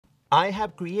I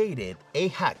have created a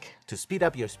hack to speed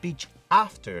up your speech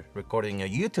after recording a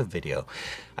YouTube video.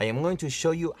 I am going to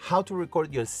show you how to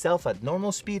record yourself at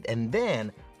normal speed and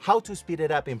then how to speed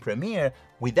it up in Premiere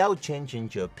without changing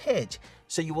your pitch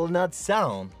so you will not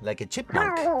sound like a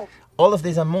chipmunk. All of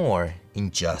this and more in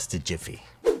just a jiffy.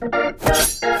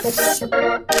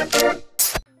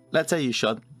 Let's say you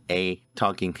shot a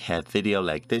talking head video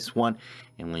like this one,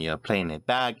 and when you're playing it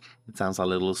back, it sounds a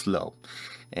little slow.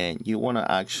 And you want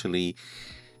to actually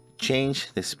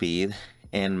change the speed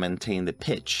and maintain the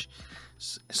pitch,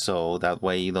 so that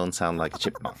way you don't sound like a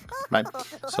chipmunk, right?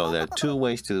 So there are two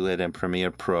ways to do it in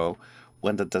Premiere Pro.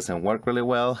 One that doesn't work really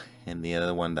well, and the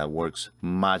other one that works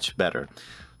much better.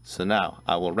 So now,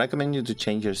 I will recommend you to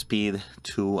change your speed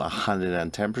to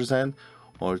 110%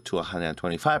 or to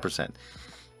 125%.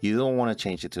 You don't want to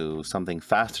change it to something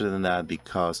faster than that,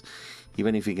 because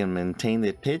even if you can maintain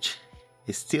the pitch,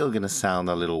 it's still going to sound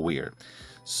a little weird.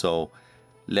 So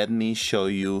let me show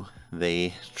you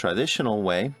the traditional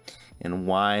way and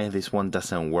why this one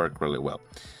doesn't work really well.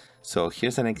 So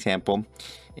here's an example,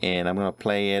 and I'm going to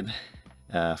play it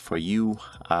for you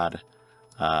at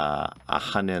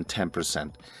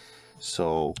 110%.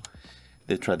 So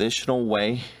the traditional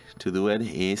way to do it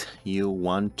is you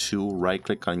want to right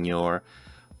click on your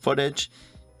footage,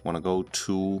 want to go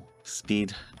to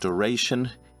speed duration,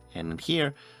 and here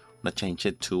I'm going to change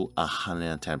it to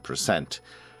 110%.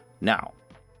 Now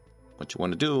what you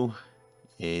want to do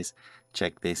is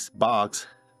check this box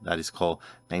that is called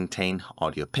maintain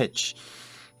audio pitch,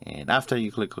 and after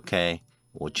you click OK, it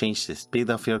will change the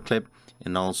speed of your clip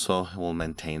and also it will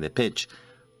maintain the pitch.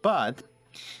 But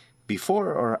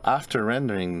before or after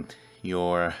rendering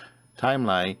your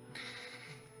timeline,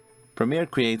 Premiere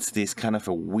creates this kind of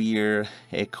a weird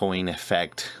echoing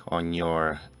effect on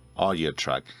your audio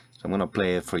track. So I'm going to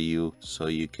play it for you so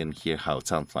you can hear how it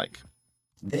sounds like.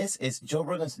 This is Joe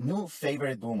Rogan's new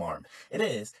favorite boom arm. It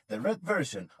is the red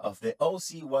version of the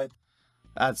OC white.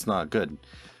 That's not good.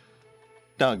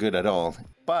 Not good at all.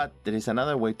 But there is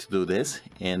another way to do this,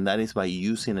 and that is by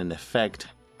using an effect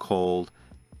called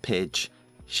pitch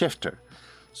shifter.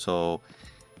 So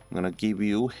I'm going to give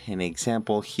you an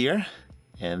example here.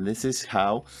 And this is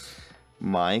how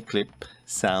my clip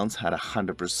sounds at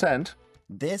 100%.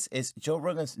 This is Joe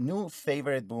Rogan's new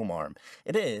favorite boom arm.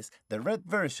 It is the red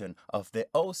version of the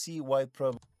OC White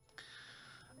Pro.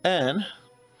 And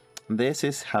this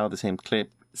is how the same clip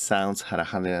sounds at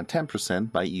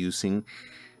 110% by using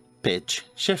pitch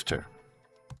shifter.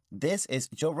 This is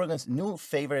Joe Rogan's new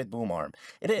favorite boom arm.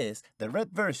 It is the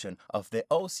red version of the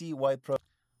OC White Pro.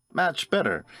 Much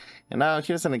better. And now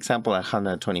here's an example at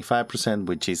 125%,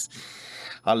 which is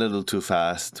a little too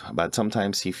fast, but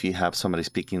sometimes if you have somebody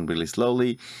speaking really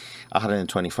slowly,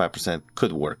 125%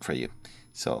 could work for you.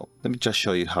 So let me just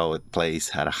show you how it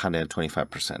plays at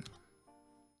 125%.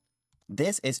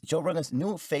 This is Joe Rogan's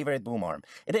new favorite boom arm.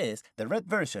 It is the red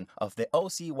version of the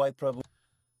OC White Pro.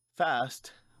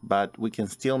 Fast, but we can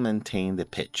still maintain the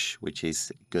pitch, which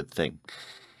is a good thing.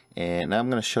 And I'm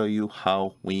going to show you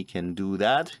how we can do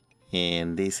that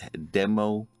in this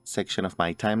demo section of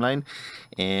my timeline.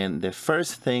 And the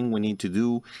first thing we need to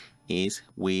do is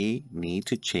we need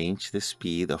to change the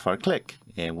speed of our click.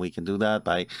 And we can do that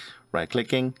by right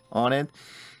clicking on it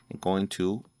and going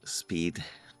to speed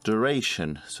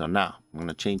duration. So now I'm going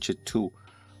to change it to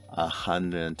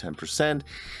 110%. And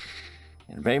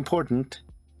very important,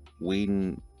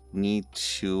 we need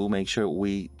to make sure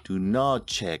we do not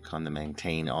check on the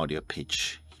maintain audio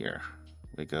pitch here,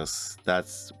 because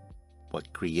that's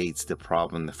what creates the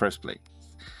problem in the first place.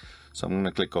 So I'm going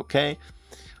to click OK.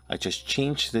 I just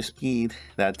changed the speed,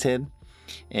 that's it.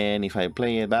 And if I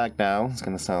play it back now, it's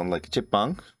going to sound like a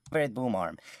chipmunk. Red boom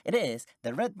arm. It is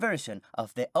the red version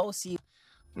of the OC.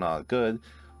 Not good,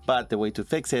 but the way to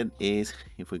fix it is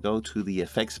if we go to the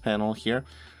effects panel here,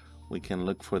 we can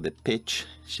look for the pitch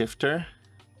shifter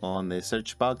on the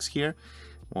search box here.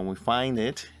 When we find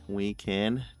it, we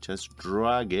can just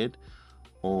drag it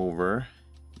over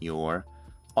your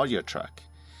audio track.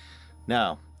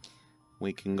 Now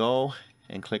we can go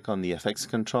and click on the effects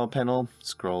control panel,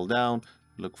 scroll down,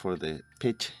 look for the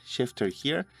pitch shifter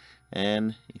here,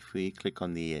 and if we click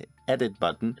on the edit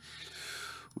button,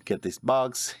 we get this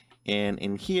box, and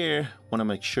in here want to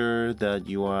make sure that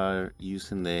you are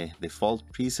using the default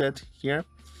preset here,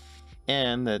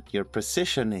 and that your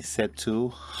precision is set to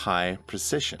high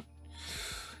precision.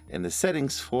 And the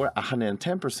settings for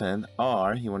 110%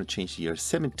 are, you want to change your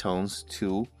semitones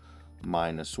to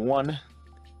 -1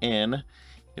 and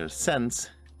your cents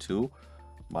to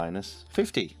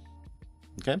 -50.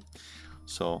 Okay,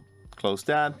 so close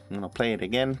that. I'm going to play it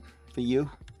again for you.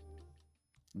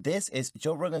 This is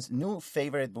Joe Rogan's new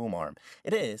favorite boom arm.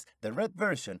 It is the red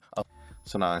version of...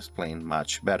 So now it's playing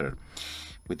much better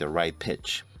with the right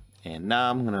pitch. And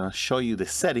now I'm gonna show you the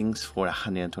settings for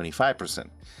 125%.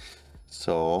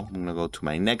 So I'm gonna go to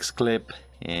my next clip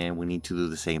and we need to do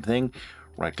the same thing.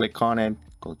 Right click on it,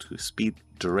 go to speed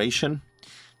duration,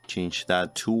 change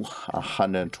that to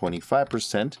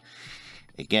 125%.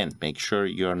 Again, make sure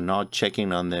you're not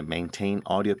checking on the maintain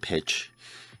audio pitch,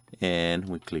 and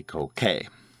we click OK.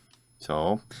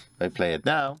 So if I play it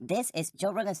now, this is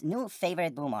Joe Rogan's new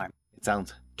favorite boom arm. It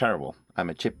sounds terrible. I'm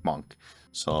a chipmunk.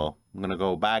 So I'm gonna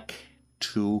go back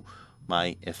to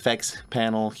my effects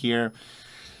panel here.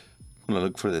 I'm gonna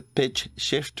look for the pitch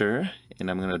shifter and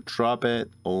I'm gonna drop it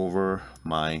over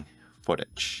my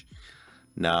footage.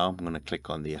 Now I'm gonna click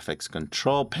on the effects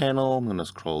control panel. I'm gonna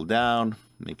scroll down,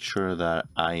 make sure that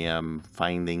I am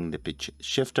finding the pitch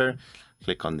shifter.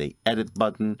 Click on the edit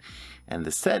button, and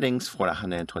the settings for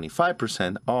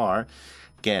 125% are,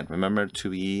 again, remember to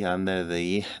be under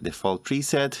the default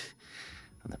preset.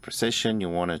 On the precision, you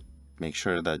want to make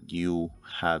sure that you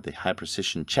have the high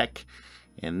precision check,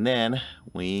 and then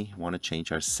we want to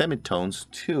change our semitones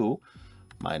to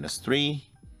 -3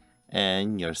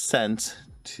 and your cents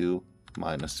to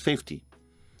 -50.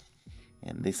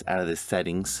 And these are the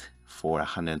settings for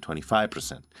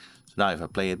 125%. So now if I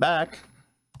play it back,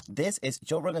 this is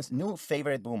Joe Rogan's new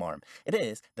favorite boom arm. It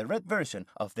is the red version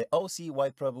of the OC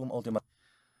Wide Pro Boom Ultima.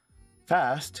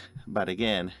 Fast, but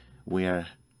again, we are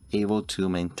able to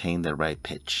maintain the right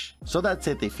pitch. So that's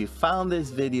it. If you found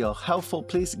this video helpful,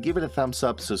 please give it a thumbs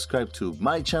up, subscribe to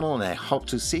my channel, and I hope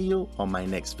to see you on my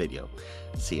next video.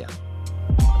 See ya.